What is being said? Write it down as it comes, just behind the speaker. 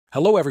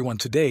Hello everyone,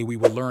 today we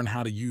will learn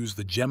how to use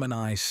the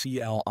Gemini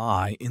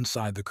CLI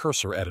inside the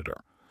Cursor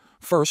editor.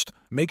 First,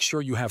 make sure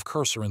you have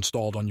Cursor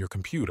installed on your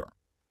computer.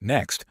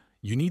 Next,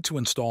 you need to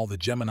install the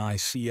Gemini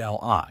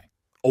CLI.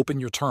 Open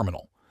your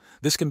terminal.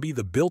 This can be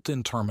the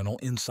built-in terminal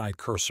inside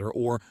Cursor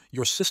or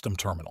your system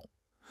terminal.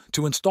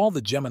 To install the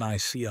Gemini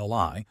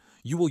CLI,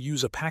 you will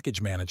use a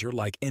package manager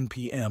like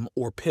npm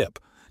or pip,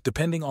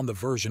 depending on the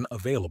version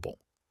available.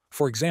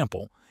 For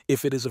example,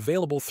 if it is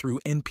available through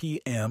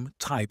npm,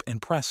 type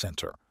and press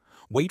enter.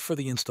 Wait for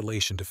the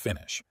installation to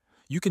finish.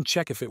 You can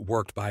check if it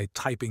worked by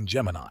typing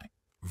Gemini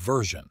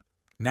version.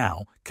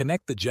 Now,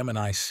 connect the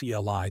Gemini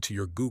CLI to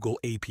your Google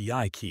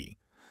API key.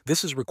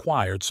 This is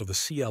required so the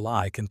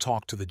CLI can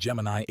talk to the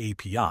Gemini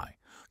API.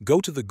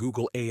 Go to the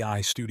Google AI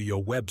Studio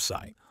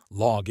website,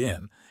 log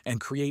in, and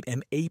create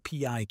an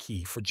API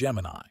key for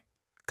Gemini.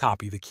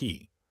 Copy the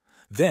key.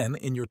 Then,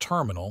 in your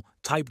terminal,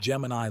 type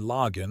Gemini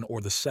login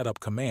or the setup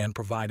command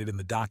provided in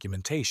the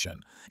documentation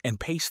and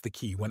paste the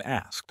key when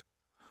asked.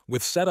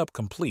 With setup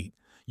complete,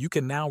 you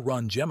can now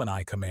run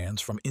Gemini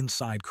commands from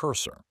inside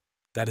Cursor.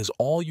 That is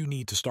all you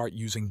need to start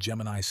using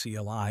Gemini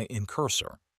CLI in Cursor.